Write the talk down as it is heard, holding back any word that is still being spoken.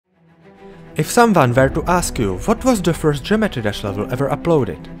If someone were to ask you what was the first Geometry Dash level ever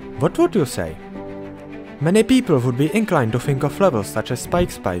uploaded, what would you say? Many people would be inclined to think of levels such as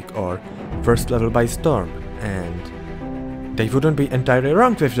Spike or First Level by Storm, and they wouldn't be entirely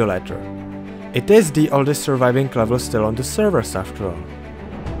wrong with the latter. It is the oldest surviving level still on the servers after all.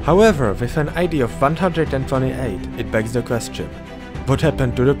 However, with an ID of 128, it begs the question, what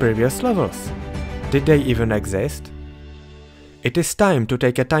happened to the previous levels? Did they even exist? It is time to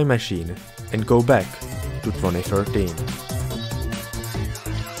take a time machine and go back to 2013.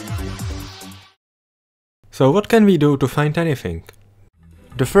 So what can we do to find anything?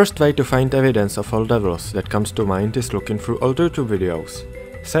 The first way to find evidence of old levels that comes to mind is looking through old YouTube videos.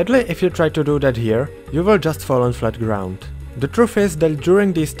 Sadly, if you try to do that here, you will just fall on flat ground. The truth is that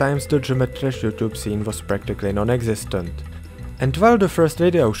during these times the Geometry Dash YouTube scene was practically non-existent. And while the first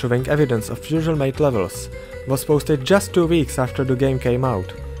video showing evidence of usual-made levels was posted just 2 weeks after the game came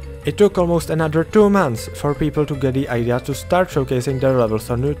out, it took almost another 2 months for people to get the idea to start showcasing their levels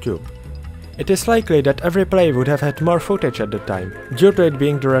on YouTube. It is likely that every play would have had more footage at the time, due to it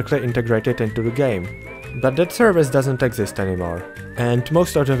being directly integrated into the game. But that service doesn't exist anymore, and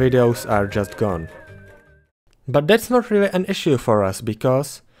most of the videos are just gone. But that's not really an issue for us,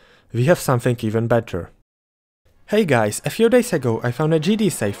 because we have something even better. Hey guys, a few days ago I found a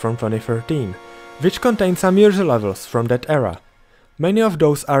GD save from 2013, which contained some user levels from that era. Many of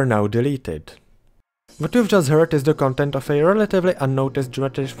those are now deleted. What you've just heard is the content of a relatively unnoticed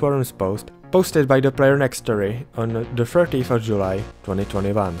Geometry Dash forums post posted by the player Nextory on the 30th of July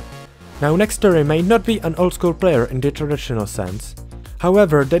 2021. Now Nextory may not be an old school player in the traditional sense,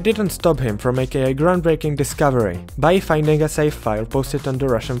 however that didn't stop him from making a groundbreaking discovery by finding a save file posted on the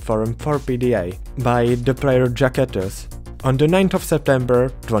Russian forum 4PDA by the player Jacketus on the 9th of September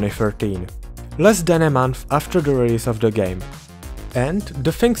 2013, less than a month after the release of the game. And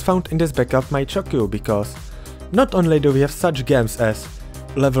the things found in this backup might shock you, because not only do we have such games as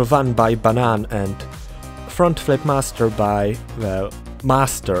Level 1 by Banan and Front Flip Master by, well,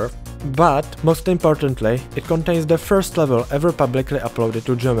 Master, but most importantly, it contains the first level ever publicly uploaded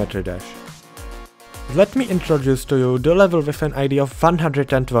to Geometry Dash. Let me introduce to you the level with an ID of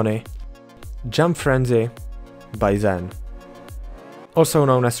 120, Jump Frenzy by Zen, also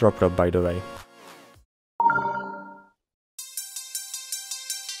known as Rob by the way.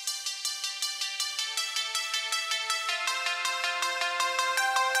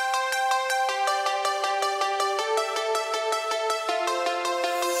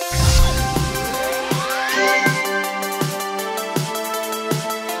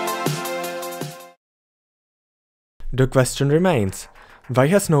 The question remains, why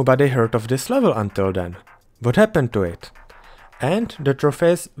has nobody heard of this level until then? What happened to it? And the truth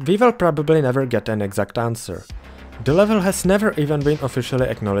is, we will probably never get an exact answer. The level has never even been officially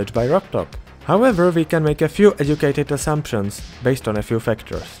acknowledged by RockTop. However, we can make a few educated assumptions based on a few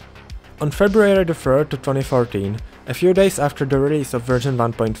factors. On February 3rd, 2014, a few days after the release of version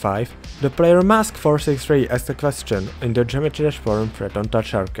 1.5, the player Mask463 asked a question in the Geometry Dash forum thread on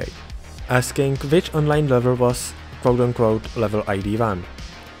Touch Arcade, asking which online level was quote-unquote level ID 1.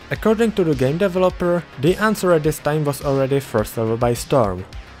 According to the game developer, the answer at this time was already First Level by Storm,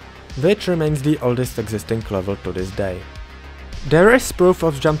 which remains the oldest existing level to this day. There is proof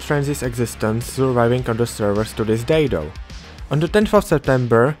of Jump Frenzy's existence surviving on the servers to this day though. On the 10th of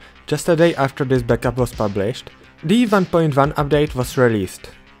September, just a day after this backup was published, the 1.1 update was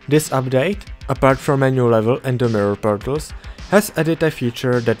released. This update, apart from a new level and the mirror portals, has added a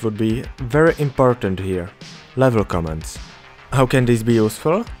feature that would be very important here. Level comments. How can these be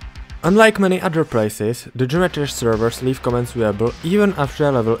useful? Unlike many other places, the Geometry Dash servers leave comments viewable even after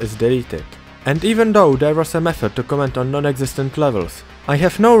a level is deleted. And even though there was a method to comment on non-existent levels, I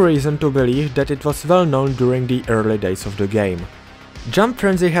have no reason to believe that it was well known during the early days of the game. Jump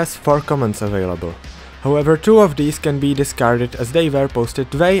Frenzy has 4 comments available. However, 2 of these can be discarded as they were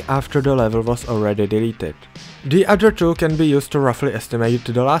posted way after the level was already deleted. The other 2 can be used to roughly estimate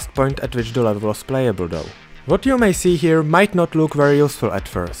the last point at which the level was playable though. What you may see here might not look very useful at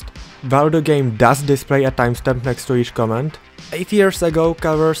first. While the game does display a timestamp next to each comment, 8 years ago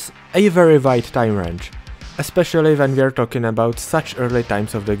covers a very wide time range, especially when we are talking about such early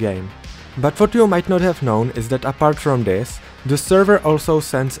times of the game. But what you might not have known is that apart from this, the server also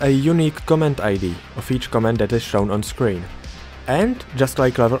sends a unique comment ID of each comment that is shown on screen. And, just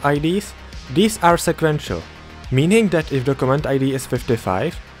like level IDs, these are sequential, meaning that if the comment ID is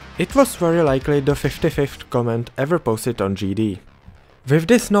 55, it was very likely the 55th comment ever posted on GD. With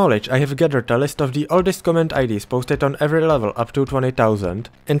this knowledge, I have gathered a list of the oldest comment IDs posted on every level up to 20,000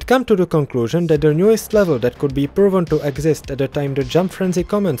 and come to the conclusion that the newest level that could be proven to exist at the time the Jump Frenzy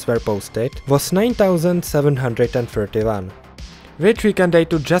comments were posted was 9731, which we can date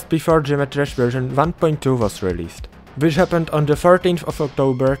to just before Geometry Dash version 1.2 was released, which happened on the 13th of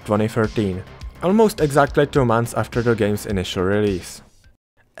October 2013, almost exactly 2 months after the game's initial release.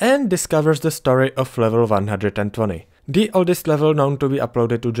 And this covers the story of level 120. The oldest level known to be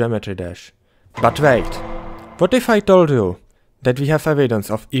uploaded to Geometry Dash. But wait, what if I told you that we have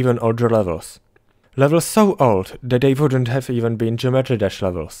evidence of even older levels? Levels so old that they wouldn't have even been Geometry Dash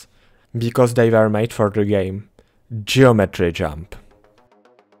levels, because they were made for the game Geometry Jump.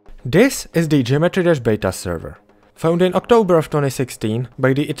 This is the Geometry Dash beta server. Founded in October of 2016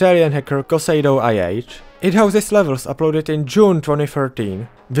 by the Italian hacker Cosado IH, it houses levels uploaded in June 2013,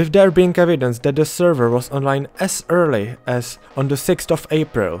 with there being evidence that the server was online as early as on the 6th of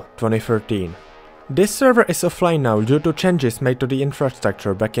April 2013. This server is offline now due to changes made to the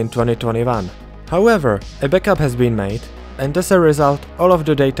infrastructure back in 2021. However, a backup has been made, and as a result, all of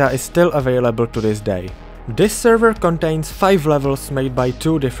the data is still available to this day. This server contains 5 levels made by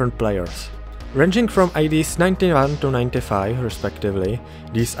 2 different players. Ranging from IDs 91 to 95 respectively,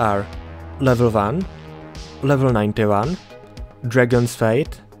 these are Level 1, Level 91, Dragon's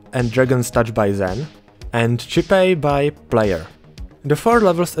Fate and Dragon's Touch by Zen, and Chipei by Player. The 4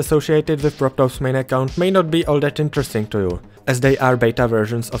 levels associated with Proptop's main account may not be all that interesting to you, as they are beta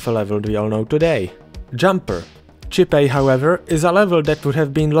versions of a level we all know today. Jumper. Chipei, however, is a level that would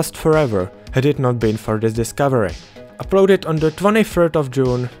have been lost forever had it not been for this discovery. Uploaded on the 23rd of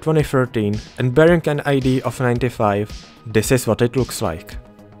June 2013 and bearing an ID of 95, this is what it looks like.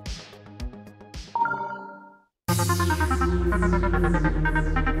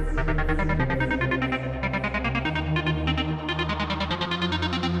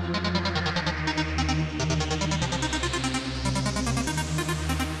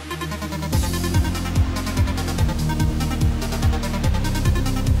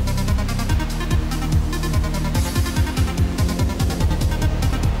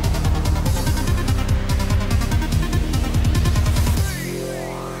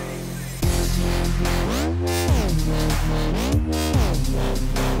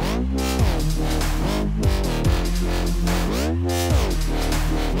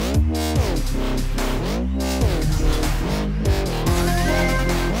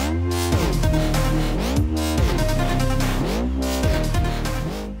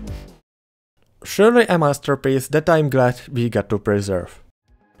 Surely a masterpiece that I'm glad we got to preserve.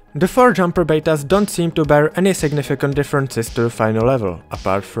 The 4 jumper betas don't seem to bear any significant differences to the final level,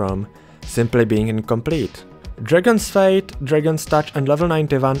 apart from simply being incomplete. Dragon's Fate, Dragon's Touch and level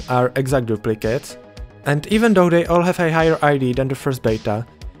 91 are exact duplicates, and even though they all have a higher ID than the first beta,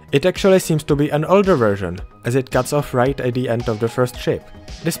 it actually seems to be an older version, as it cuts off right at the end of the first ship.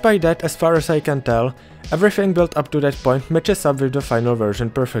 Despite that, as far as I can tell, everything built up to that point matches up with the final version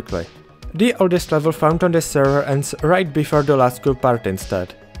perfectly. The oldest level found on this server ends right before the last group part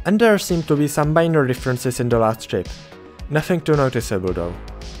instead, and there seem to be some minor differences in the last ship. Nothing too noticeable though.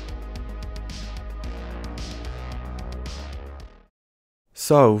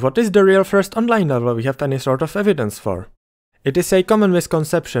 So, what is the real first online level we have any sort of evidence for? It is a common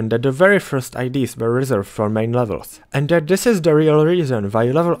misconception that the very first IDs were reserved for main levels, and that this is the real reason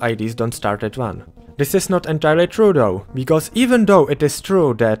why level IDs don't start at 1. This is not entirely true though, because even though it is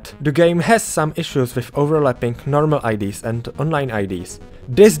true that the game has some issues with overlapping normal IDs and online IDs,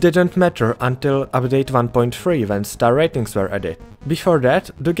 this didn't matter until update 1.3 when star ratings were added. Before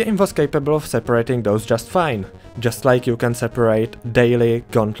that, the game was capable of separating those just fine, just like you can separate daily,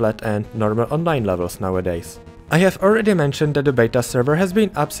 gauntlet and normal online levels nowadays. I have already mentioned that the beta server has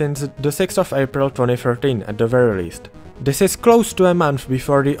been up since the 6th of April 2013 at the very least. This is close to a month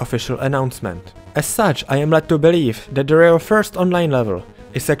before the official announcement. As such, I am led to believe that the real first online level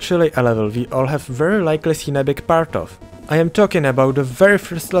is actually a level we all have very likely seen a big part of. I am talking about the very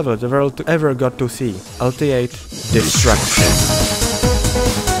first level the world ever got to see, Ultimate Destruction.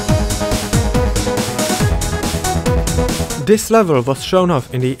 This level was shown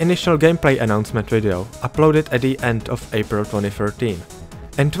off in the initial gameplay announcement video, uploaded at the end of April 2013.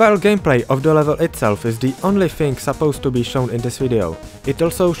 And while gameplay of the level itself is the only thing supposed to be shown in this video, it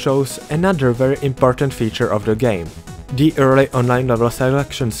also shows another very important feature of the game, the early online level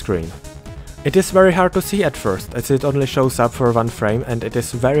selection screen. It is very hard to see at first, as it only shows up for 1 frame and it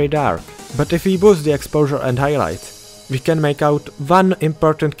is very dark, but if we boost the exposure and highlights, we can make out one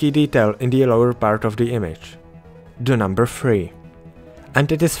important key detail in the lower part of the image. The number 3. And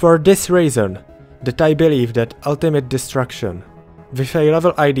it is for this reason that I believe that Ultimate Destruction with a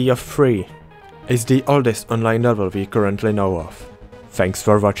level ID of 3, is the oldest online level we currently know of. Thanks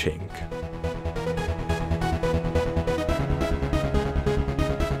for watching.